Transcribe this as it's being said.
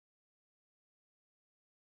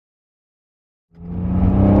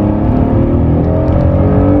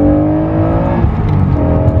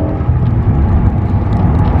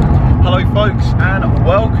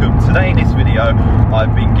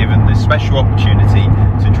opportunity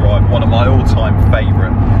to drive one of my all-time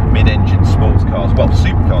favourite mid-engine sports cars, well,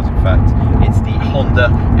 supercars in fact. It's the Honda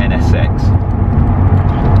NSX.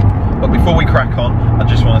 But before we crack on, I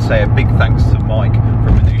just want to say a big thanks to Mike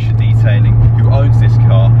from Minutia Detailing, who owns this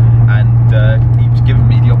car, and he's given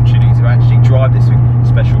me the opportunity to actually drive this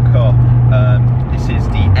special car. This is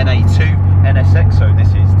the NA2 NSX, so this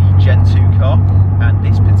is the Gen 2 car, and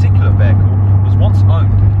this particular vehicle was once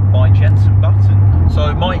owned by Jenson.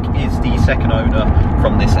 So Mike is the second owner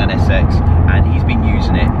from this NSX, and he's been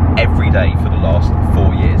using it every day for the last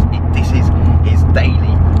 4 years. This is his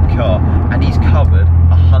daily car, and he's covered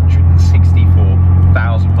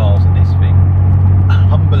 164,000 miles in this thing.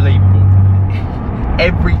 Unbelievable.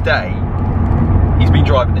 Every day he's been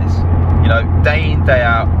driving this, you know, day in, day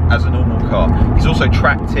out as a normal car. He's also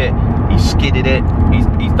tracked it, he's skidded it, he's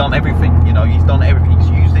done everything, you know, he's done everything. He's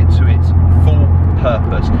used it to its full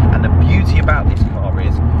purpose. And the beauty about this car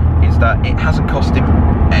is that it hasn't cost him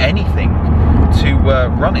anything to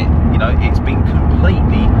run it. You know, it's been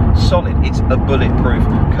completely solid. It's a bulletproof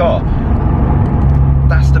car.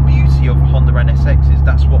 That's the beauty of Honda NSXs.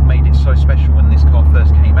 That's what made it so special when this car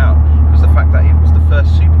first came out, was the fact that it was the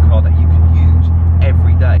first supercar that you could use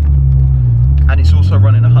every day. And it's also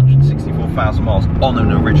running 164,000 miles on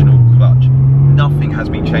an original clutch. Nothing has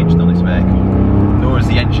been changed on this vehicle, nor has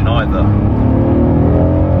the engine either.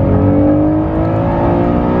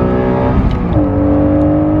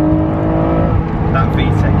 That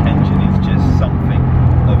VTEC engine is just something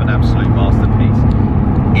of an absolute masterpiece.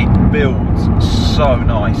 It builds so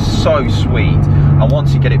nice, so sweet, and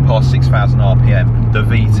once you get it past 6,000 RPM, the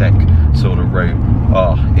VTEC sort of route,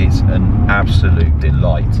 oh, it's an absolute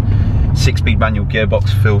delight. 6-speed manual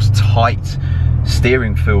gearbox feels tight,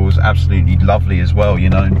 steering feels absolutely lovely as well, you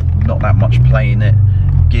know, not that much play in it.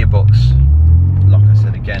 Gearbox, like I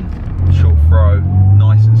said again, short throw,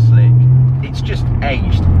 nice and slick. It's just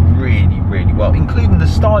aged really, really well, including the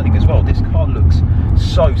styling as well. This car looks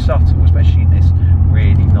so subtle, especially in this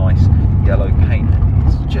really nice yellow paint.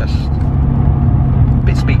 It's just a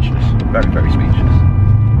bit speechless, very, very speechless.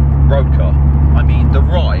 Road car, I mean, the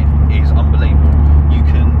ride is unbelievable. You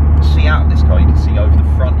can see out of this car, you can see over the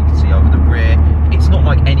front, you can see over the rear. It's not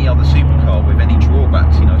like any other supercar with any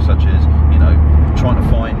drawbacks, you know, such as, you know, trying to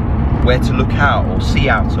find where to look out or see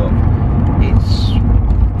out of. It's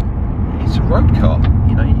a road car,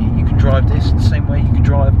 you know. You can drive this the same way you can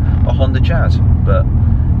drive a Honda Jazz, but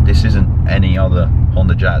this isn't any other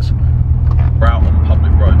Honda Jazz. We're out on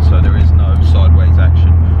public road, so there is no sideways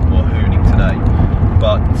action or hooning today.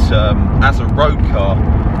 But as a road car,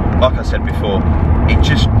 like I said before, it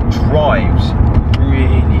just drives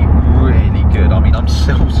really, really good. I mean, I'm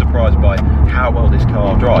still surprised by how well this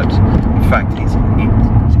car drives. In fact, it's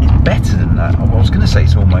better than that. I was going to say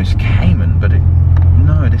it's almost Cayman, but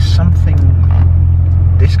no, there's something.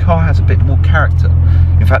 This car has a bit more character.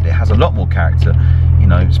 In fact, it has a lot more character, you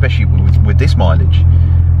know, especially with this mileage.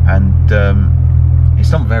 And it's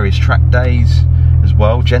done various track days as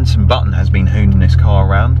well. Jenson Button has been hooning this car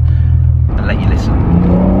around. And let you listen.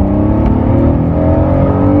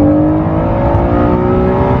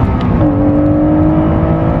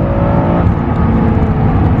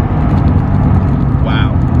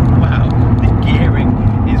 Wow, the gearing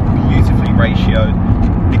is beautifully ratioed.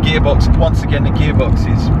 The gearbox, once again, the gearbox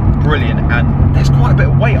is brilliant, and there's quite a bit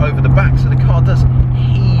of weight over the back, so the car does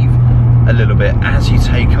heave a little bit as you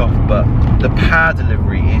take off, but the power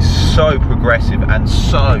delivery is so progressive and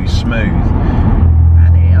so smooth,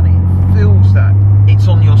 and it feels that it's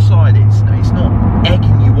on your side. It's not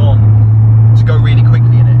egging you on to go really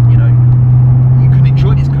quickly in it, you know. You can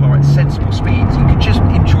enjoy this car at sensible speeds. You can just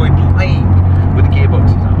enjoy playing with the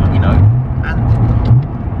gearboxes, you know. And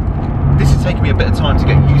this has taken me a bit of time to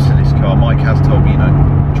get used to this car. Mike has told me, you know,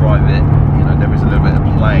 drive it, you know, there is a little bit of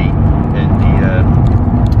play in the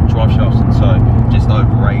drive shafts and so, just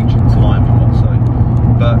over age and time and what so.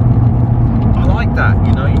 But I like that,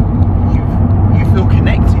 you know, you feel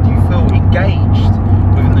connected, you feel engaged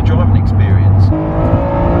within the driving experience.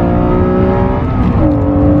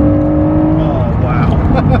 Oh wow.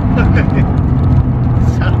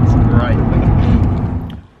 Sounds great.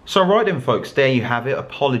 So right then folks, there you have it.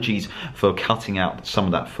 Apologies for cutting out some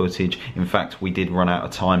of that footage. In fact, we did run out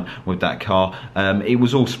of time with that car. It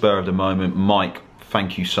was all spur of the moment. Mike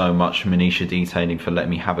thank you so much, Minutia Detailing, for letting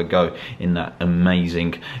me have a go in that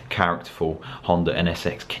amazing, characterful Honda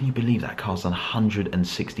NSX. Can you believe that car's done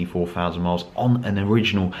 164,000 miles on an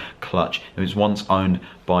original clutch? It was once owned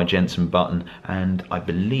by Jenson Button, and I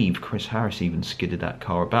believe Chris Harris even skidded that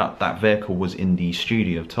car about. That vehicle was in the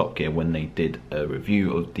studio of Top Gear when they did a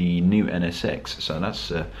review of the new NSX, so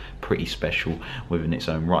that's pretty special within its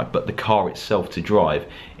own right. But the car itself to drive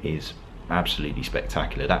is absolutely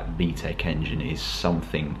spectacular. That VTEC engine is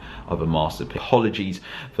something of a masterpiece. Apologies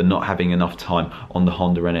for not having enough time on the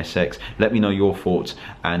Honda NSX. Let me know your thoughts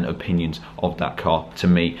and opinions of that car. To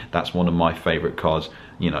me, that's one of my favorite cars,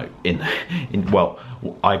 you know, well,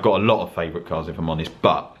 I've got a lot of favorite cars if I'm honest,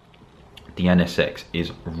 but the NSX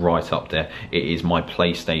is right up there. It is my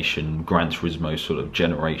PlayStation Gran Turismo sort of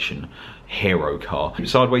generation hero car.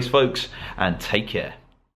 Sideways, folks, and take care.